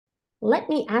Let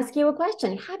me ask you a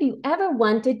question. Have you ever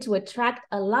wanted to attract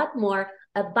a lot more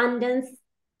abundance,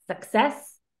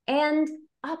 success, and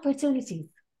opportunities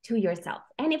to yourself?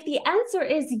 And if the answer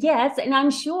is yes, and I'm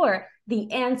sure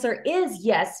the answer is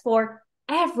yes for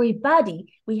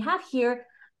everybody, we have here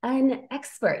an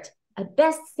expert, a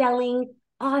best-selling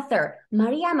author,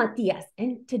 Maria Matias.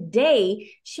 And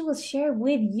today she will share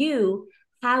with you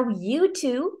how you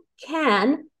too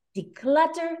can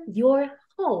declutter your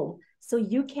home so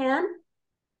you can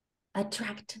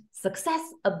attract success,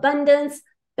 abundance,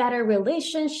 better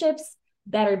relationships,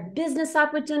 better business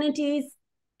opportunities,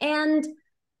 and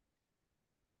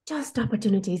just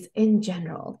opportunities in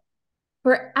general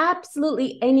for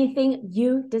absolutely anything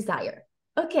you desire.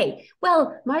 Okay,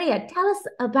 well, Maria, tell us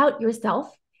about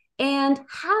yourself and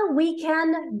how we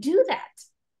can do that.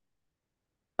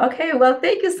 Okay, well,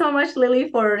 thank you so much, Lily,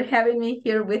 for having me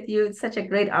here with you. It's such a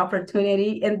great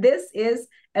opportunity. And this is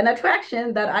an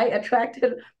attraction that I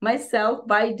attracted myself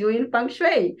by doing feng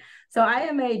shui. So I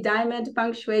am a diamond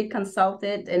feng shui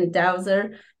consultant and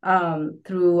dowser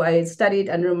I studied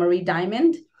under Marie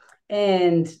Diamond.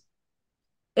 And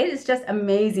it is just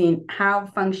amazing how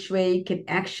feng shui can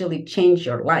actually change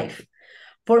your life.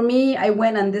 For me, I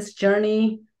went on this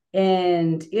journey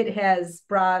and it has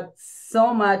brought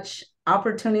so much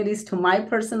opportunities to my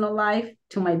personal life,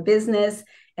 to my business,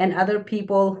 and other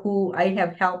people who I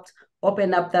have helped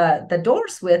open up the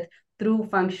doors with through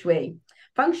feng shui.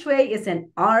 Feng shui is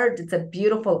an art. It's a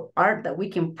beautiful art that we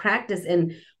can practice,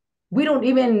 and we don't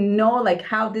even know like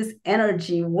how this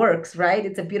energy works, right?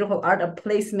 It's a beautiful art of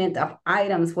placement of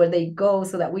items where they go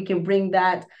so that we can bring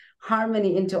that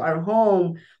harmony into our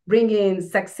home, bring in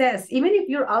success. Even if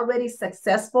you're already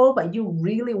successful, but you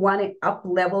really want to up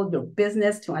level your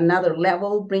business to another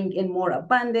level, bring in more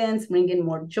abundance, bring in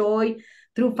more joy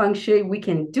through feng shui, we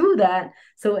can do that.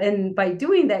 So, and by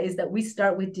doing that is that we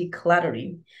start with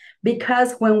decluttering,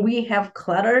 because when we have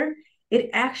clutter, it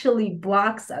actually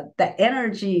blocks the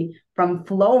energy from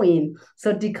flowing.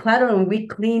 So decluttering, we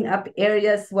clean up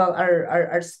areas, well,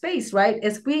 our space, right?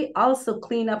 As we also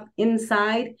clean up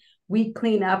inside, we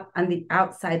clean up on the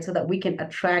outside so that we can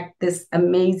attract this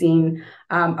amazing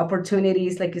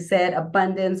opportunities, like you said,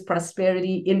 abundance,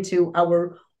 prosperity into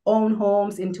our own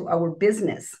homes, into our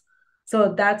business.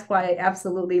 So that's why I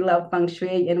absolutely love feng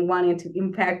shui and wanting to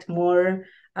impact more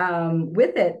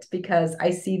with it, because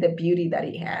I see the beauty that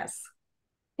it has.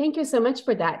 Thank you so much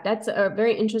for that. That's a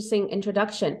very interesting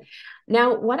introduction.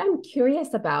 Now, what I'm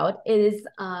curious about is,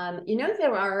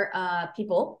 there are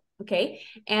people, okay,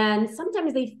 and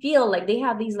sometimes they feel like they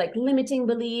have these like limiting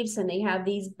beliefs, and they have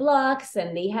these blocks,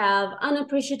 and they have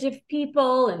unappreciative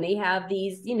people, and they have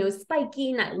these,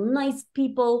 spiky, not nice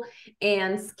people,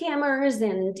 and scammers,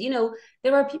 and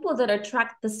there are people that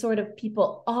attract the sort of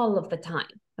people all of the time.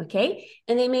 Okay.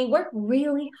 And they may work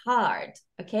really hard.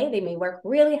 Okay. They may work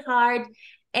really hard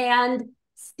and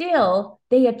still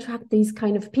they attract these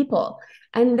kind of people.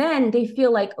 And then they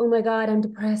feel like, oh my God, I'm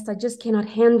depressed. I just cannot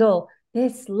handle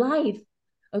this life.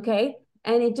 Okay.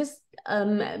 And it just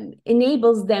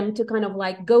enables them to kind of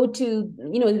like go to,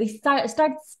 they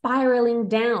start spiraling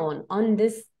down on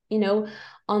this,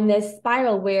 on this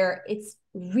spiral where it's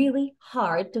really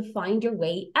hard to find your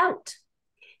way out.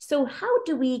 So how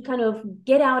do we kind of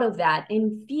get out of that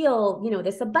and feel,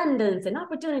 this abundance and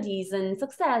opportunities and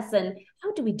success? And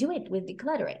how do we do it with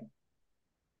decluttering?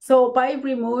 So by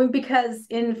removing, because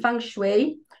in feng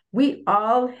shui, we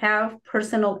all have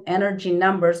personal energy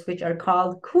numbers, which are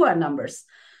called Kua numbers.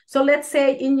 So let's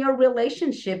say in your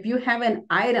relationship, you have an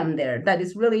item there that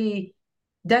is really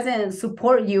doesn't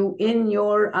support you in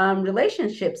your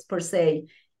relationships per se.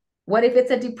 What if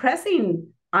it's a depressing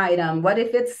item? What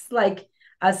if it's like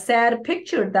a sad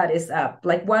picture that is up,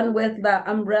 like one with the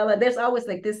umbrella? There's always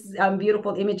like this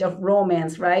beautiful image of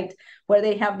romance, right? Where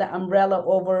they have the umbrella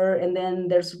over and then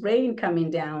there's rain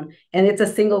coming down and it's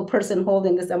a single person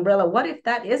holding this umbrella. What if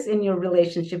that is in your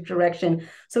relationship direction?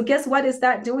 So guess what is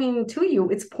that doing to you?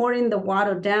 It's pouring the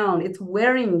water down. It's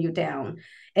wearing you down.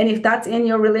 And if that's in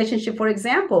your relationship, for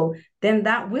example, then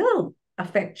that will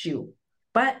affect you.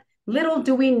 But little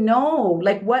do we know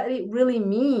like what it really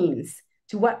means,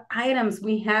 to what items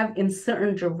we have in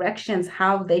certain directions,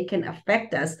 how they can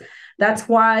affect us. That's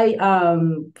why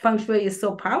feng shui is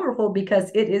so powerful,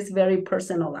 because it is very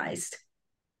personalized.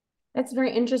 That's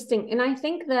very interesting. And I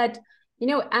think that,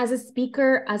 as a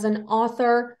speaker, as an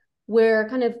author, we're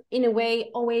kind of, in a way,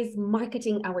 always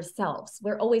marketing ourselves.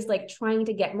 We're always like trying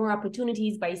to get more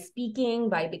opportunities by speaking,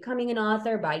 by becoming an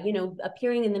author, by,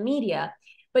 appearing in the media.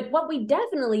 But what we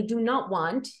definitely do not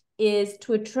want is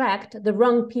to attract the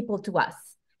wrong people to us.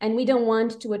 and we don't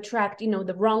want to attract,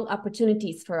 the wrong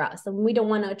opportunities for us. And we don't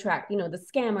want to attract, the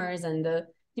scammers and the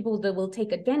people that will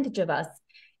take advantage of us.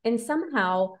 And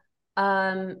somehow,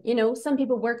 some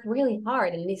people work really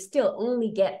hard and they still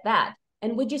only get that.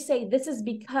 And would you say this is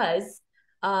because,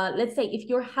 let's say if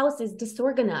your house is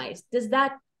disorganized, does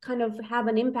that kind of have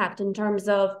an impact in terms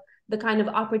of the kind of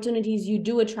opportunities you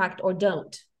do attract or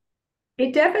don't?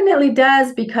 It definitely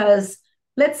does, because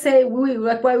let's say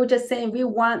like what we were just saying, we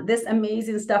want this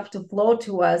amazing stuff to flow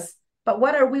to us, but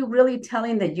what are we really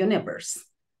telling the universe?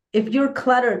 If you're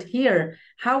cluttered here,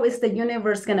 how is the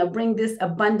universe going to bring this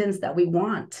abundance that we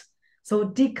want? So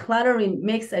decluttering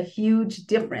makes a huge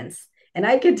difference. And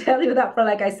I can tell you that,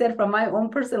 like I said, from my own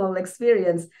personal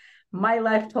experience, my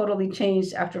life totally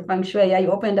changed after feng shui. I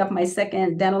opened up my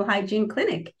second dental hygiene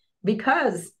clinic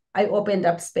because I opened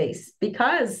up space,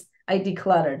 because I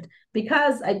decluttered,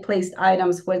 because I placed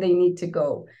items where they need to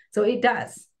go. So it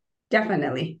does,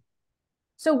 definitely.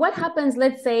 So what happens,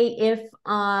 let's say if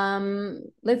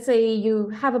let's say you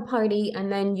have a party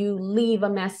and then you leave a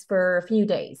mess for a few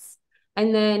days,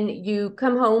 and then you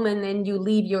come home and then you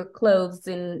leave your clothes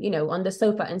on the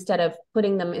sofa instead of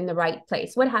putting them in the right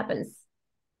place. What happens?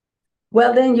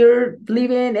 Well, then you're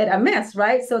leaving it a mess,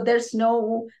 right? So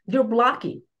you're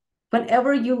blocking.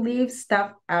 Whenever you leave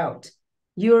stuff out,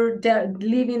 you're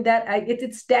leaving that,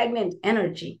 it's stagnant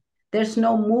energy. There's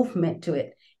no movement to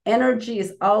it. Energy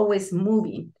is always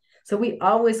moving. So we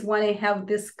always want to have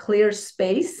this clear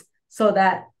space so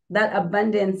that that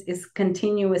abundance is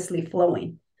continuously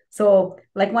flowing. So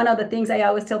like one of the things I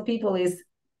always tell people is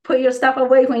put your stuff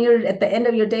away when you're at the end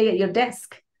of your day at your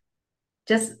desk.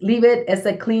 Just leave it as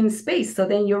a clean space. So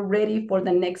then you're ready for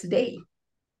the next day.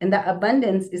 And the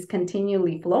abundance is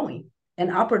continually flowing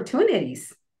and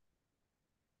opportunities.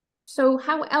 So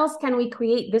how else can we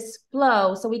create this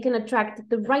flow so we can attract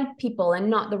the right people and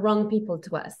not the wrong people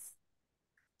to us?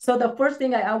 So the first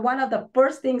thing, one of the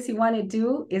first things you want to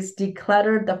do is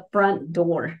declutter the front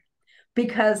door,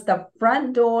 because the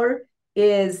front door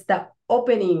is the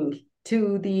opening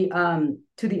to the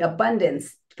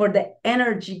abundance, for the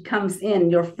energy comes in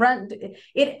your front.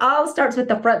 It all starts with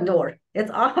the front door.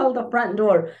 It's all the front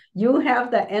door. You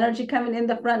have the energy coming in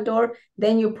the front door,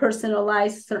 then you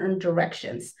personalize certain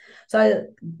directions. So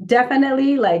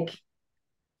definitely, like,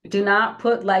 do not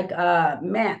put like a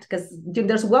mat, because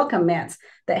there's welcome mats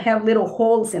that have little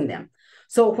holes in them.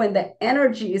 So when the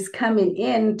energy is coming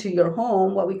into your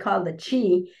home, what we call the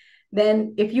chi,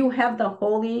 then if you have the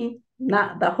holy,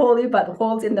 not the holy, but the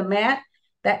holes in the mat,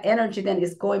 that energy then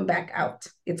is going back out.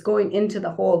 It's going into the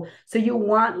hole. So you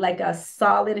want like a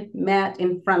solid mat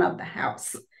in front of the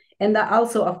house. And that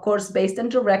also, of course, based on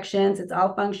directions, it's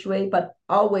all feng shui, but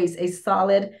always a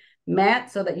solid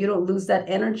mat so that you don't lose that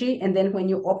energy. And then when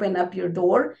you open up your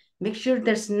door, make sure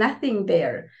there's nothing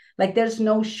there. Like there's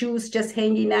no shoes just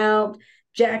hanging out,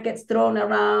 jackets thrown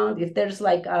around. If there's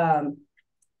like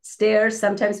stairs,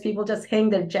 sometimes people just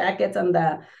hang their jackets on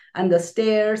the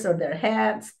stairs, or their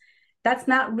hats. That's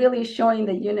not really showing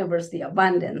the universe the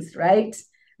abundance, right?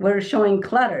 We're showing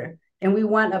clutter, and we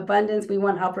want abundance. We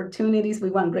want opportunities. We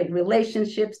want great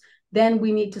relationships. Then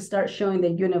we need to start showing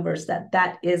the universe that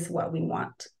that is what we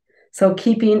want. So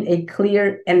keeping a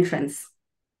clear entrance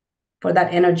for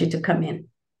that energy to come in.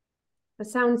 That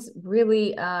sounds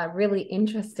really, really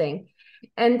interesting.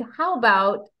 And how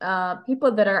about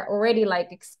people that are already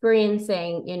like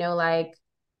experiencing, like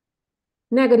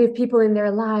negative people in their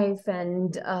life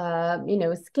and,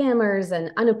 scammers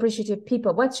and unappreciative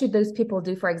people? What should those people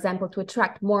do, for example, to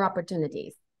attract more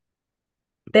opportunities?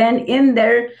 Then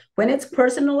when it's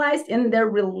personalized in their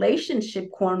relationship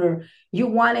corner, you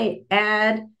want to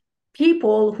add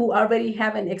people who already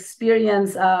have an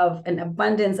experience of an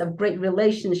abundance of great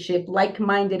relationship,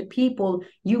 like-minded people.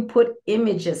 You put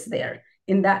images there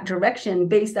in that direction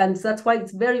based on, so that's why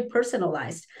it's very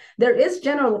personalized. There is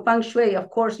general feng shui, of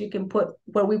course, you can put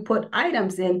where we put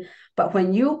items in, but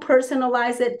when you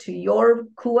personalize it to your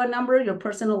Kua number, your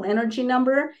personal energy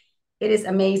number, it is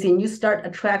amazing. You start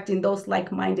attracting those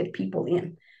like-minded people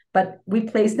in, but we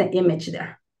place the image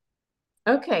there.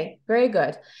 Okay, very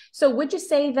good. So would you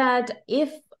say that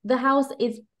if the house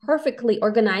is perfectly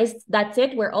organized, that's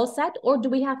it, we're all set? Or do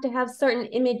we have to have certain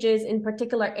images in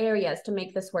particular areas to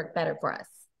make this work better for us?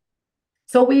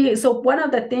 So one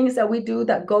of the things that we do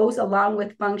that goes along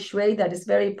with feng shui that is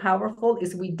very powerful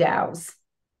is we douse.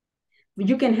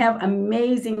 You can have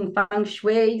amazing feng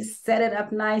shui, set it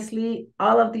up nicely,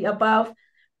 all of the above,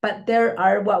 but there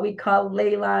are what we call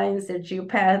ley lines, they're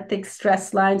geopathic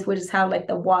stress lines, which is how like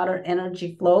the water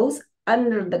energy flows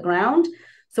under the ground.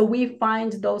 So we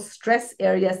find those stress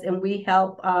areas and we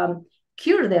help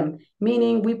cure them,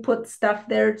 meaning we put stuff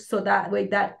there so that way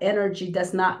that energy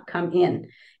does not come in.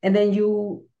 And then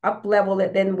you up level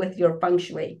it then with your feng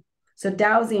shui. So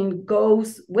dowsing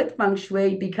goes with feng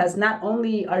shui because not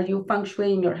only are you feng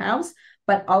shui in your house,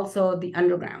 but also the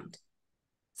underground.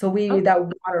 So Okay. that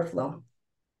water flow.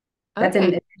 That's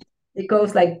Okay. in it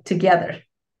goes like together.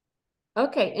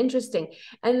 Okay, interesting.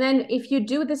 And then if you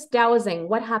do this dowsing,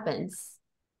 what happens?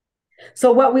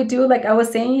 So what we do, like I was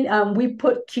saying, we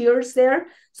put cures there.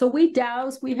 So we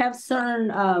douse, we have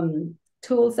certain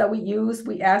tools that we use.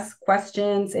 We ask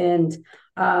questions, and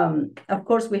of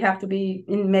course, we have to be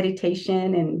in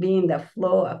meditation and be in the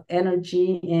flow of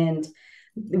energy. And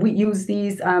we use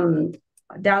these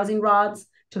dowsing rods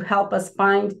to help us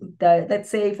find let's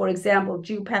say, for example,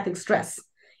 geopathic stress.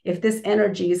 If this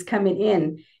energy is coming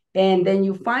in, and then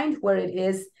you find where it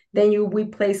is, then we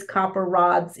place copper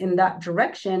rods in that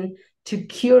direction to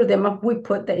cure them up. We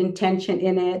put the intention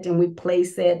in it and we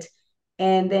place it.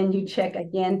 And then you check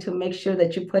again to make sure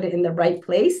that you put it in the right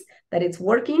place, that it's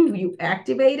working. You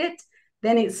activate it,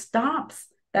 then it stops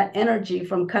that energy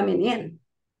from coming in.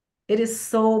 It is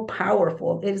so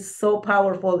powerful. It is so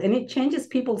powerful. And it changes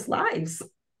people's lives.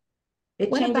 It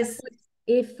What about changes.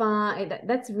 if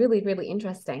that's really, really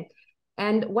interesting.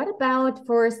 And what about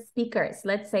for speakers,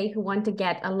 let's say, who want to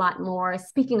get a lot more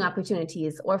speaking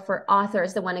opportunities, or for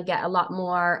authors that want to get a lot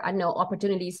more, I know,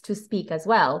 opportunities to speak as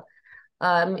well?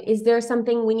 Is there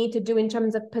something we need to do in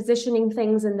terms of positioning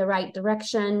things in the right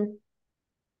direction?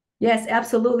 Yes,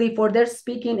 absolutely. For their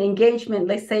speaking engagement,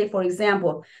 let's say, for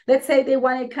example, let's say they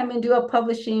want to come and do a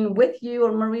publishing with you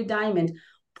or Marie Diamond.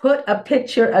 Put a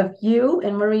picture of you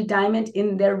and Marie Diamond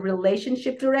in their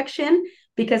relationship direction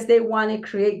because they want to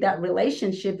create that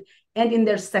relationship, and in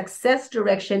their success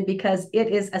direction because it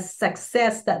is a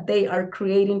success that they are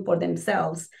creating for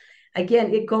themselves.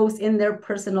 Again, it goes in their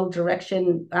personal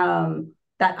direction,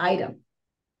 that item.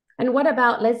 And what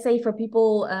about, let's say, for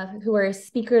people who are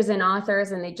speakers and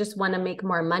authors and they just want to make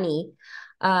more money?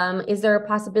 Is there a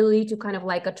possibility to kind of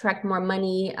like attract more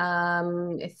money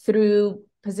through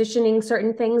positioning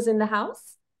certain things in the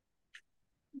house?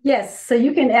 Yes, so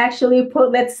you can actually put,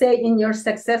 let's say, in your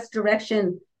success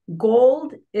direction,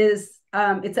 gold is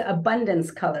it's an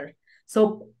abundance color.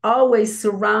 So always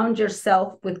surround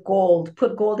yourself with gold.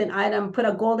 Put a golden item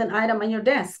on your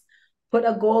desk. Put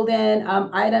a golden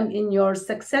item in your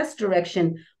success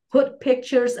direction. Put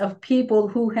pictures of people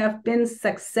who have been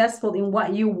successful in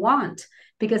what you want,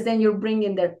 because then you're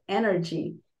bringing their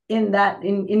energy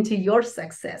into your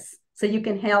success. So you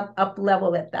can help up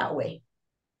level it that way.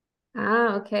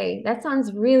 Ah, okay. That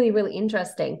sounds really, really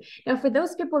interesting. Now, for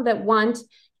those people that want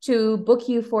to book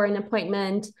you for an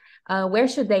appointment, where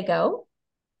should they go?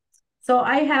 So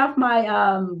I have my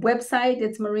website.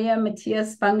 It's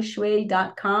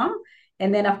mariamatiasfengshui.com.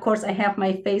 And then, of course, I have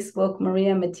my Facebook,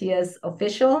 Maria Matias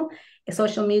Official,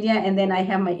 social media. And then I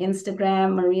have my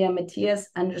Instagram, Maria Matias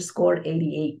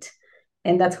 _88.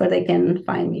 And that's where they can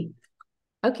find me.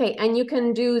 Okay. And you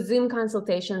can do Zoom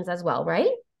consultations as well,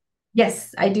 right?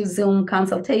 Yes, I do Zoom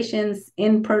consultations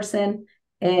in person.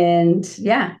 And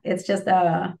yeah, it's just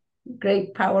a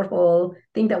great, powerful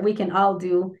thing that we can all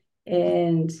do.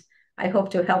 And I hope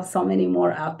to help so many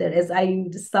more out there, as I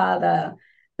saw the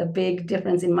big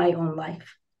difference in my own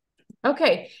life.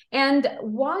 Okay. And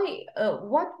why,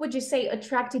 what would you say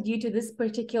attracted you to this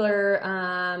particular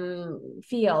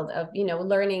field of,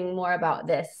 learning more about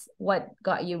this? What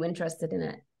got you interested in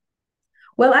it?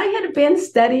 Well, I had been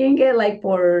studying it like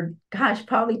for, gosh,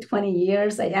 probably 20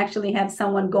 years. I actually had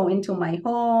someone go into my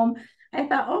home. I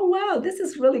thought, oh, wow, this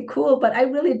is really cool. But I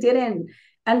really didn't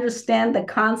understand the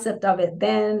concept of it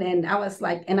then. And I was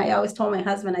like, and I always told my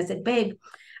husband, I said, babe,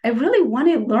 I really want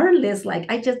to learn this.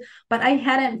 But I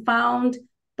hadn't found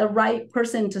the right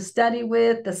person to study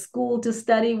with, the school to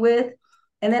study with.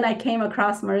 And then I came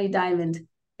across Marie Diamond,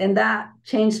 and that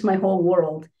changed my whole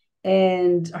world.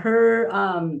 And her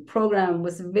program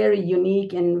was very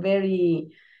unique and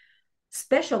very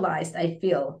specialized, I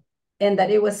feel, and that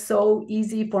it was so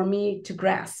easy for me to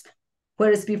grasp.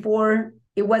 Whereas before,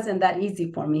 it wasn't that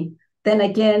easy for me. Then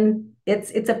again,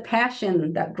 it's a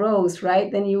passion that grows,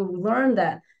 right? Then you learn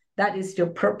that is your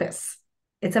purpose.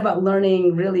 It's about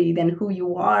learning really then who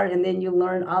you are, and then you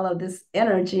learn all of this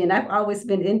energy. And I've always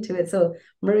been into it. So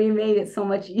Marie made it so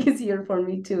much easier for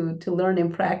me to learn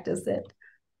and practice it.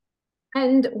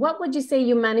 And what would you say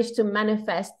you managed to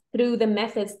manifest through the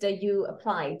methods that you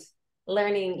applied,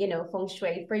 learning, feng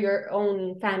shui for your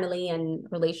own family and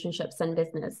relationships and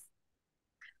business?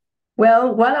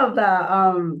 Well, one of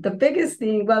the biggest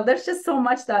thing, well, there's just so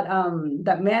much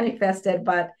that manifested,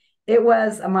 but it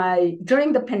was my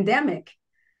during the pandemic.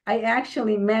 I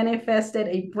actually manifested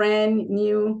a brand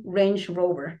new Range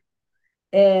Rover.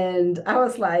 And I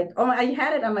was like, oh, I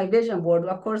had it on my vision board.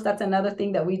 Of course, that's another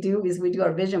thing that we do is we do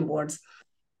our vision boards.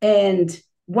 And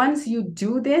once you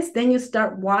do this, then you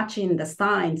start watching the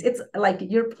signs. It's like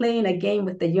you're playing a game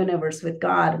with the universe, with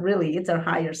God. Really, it's our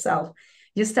higher self.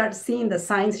 You start seeing the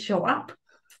signs show up.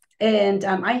 And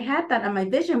I had that on my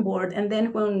vision board. And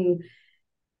then when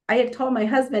I had told my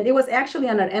husband, it was actually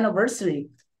on our anniversary.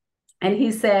 And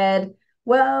he said,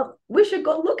 well, we should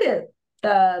go look at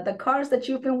the cars that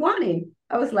you've been wanting.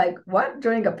 I was like, what?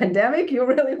 During a pandemic, you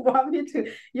really want me to,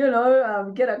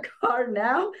 get a car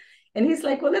now? And he's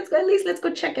like, well, let's go, at least let's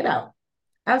go check it out.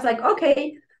 I was like,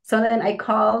 okay. So then I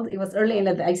called, it was early,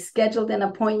 and I scheduled an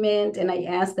appointment, and I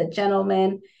asked the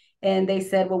gentleman, and they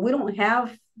said, well, we don't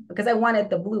have, because I wanted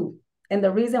the blue. And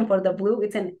the reason for the blue,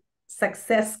 it's an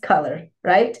success color,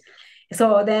 right?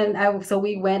 So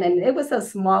we went, and it was a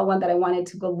small one that I wanted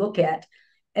to go look at.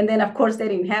 And then, of course, they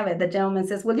didn't have it. The gentleman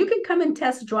says, well, you can come and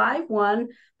test drive one,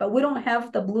 but we don't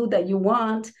have the blue that you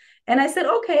want. And I said,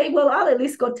 okay, well, I'll at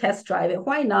least go test drive it.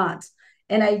 Why not?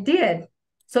 And I did.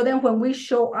 So then when we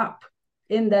show up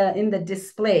in the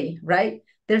display, right,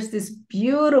 there's this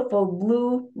beautiful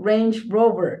blue Range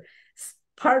Rover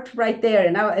parked right there.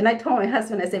 And I told my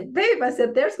husband, I said, babe, I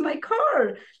said, there's my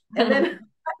car. And then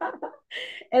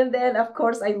and then, of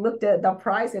course, I looked at the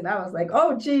price and I was like,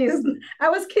 oh, geez, I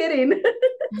was kidding.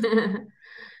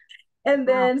 And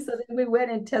Wow. then, so then we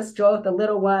went and test drove the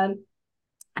little one.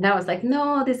 And I was like,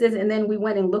 no, this is, and then we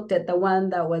went and looked at the one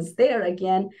that was there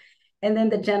again. And then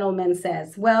the gentleman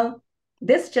says, well,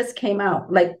 this just came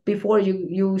out like before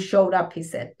you showed up, he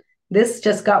said. This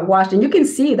just got washed, and you can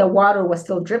see the water was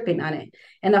still dripping on it.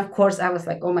 And of course, I was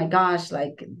like, oh my gosh,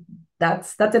 like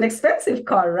that's an expensive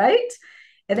car, right?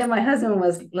 And then my husband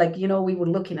was like, we were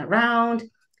looking around.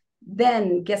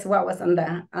 Then guess what was on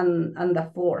the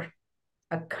floor?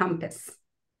 A compass.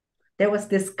 There was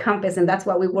this compass, and that's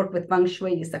what we work with feng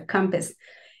shui, is a compass.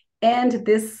 And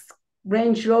this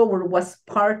Range Rover was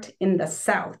parked in the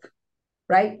south,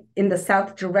 right? In the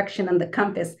south direction on the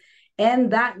compass.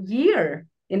 And that year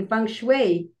in feng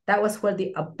shui, that was where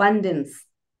the abundance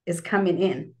is coming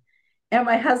in. And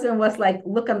my husband was like,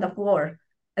 look on the floor.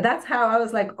 That's how I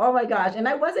was like, oh my gosh. And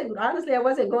I wasn't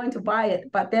going to buy it.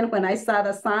 But then when I saw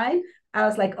the sign, I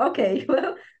was like, okay,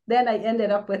 well, then I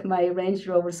ended up with my Range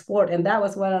Rover Sport. And that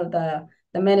was one of the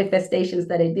manifestations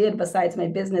that I did, besides my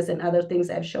business and other things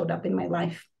that have showed up in my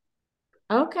life.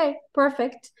 Okay,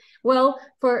 perfect. Well,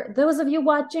 for those of you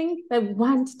watching that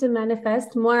want to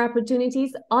manifest more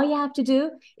opportunities, all you have to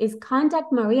do is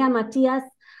contact Maria Matias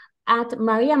at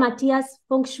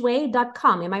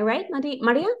mariamatiasfengshui.com. Am I right,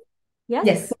 Maria? Yes?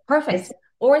 Yes. Perfect. Yes.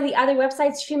 Or the other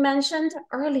websites she mentioned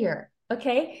earlier.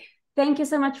 Okay. Thank you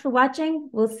so much for watching.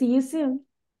 We'll see you soon.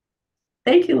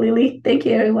 Thank you, Lily. Thank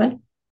you, everyone.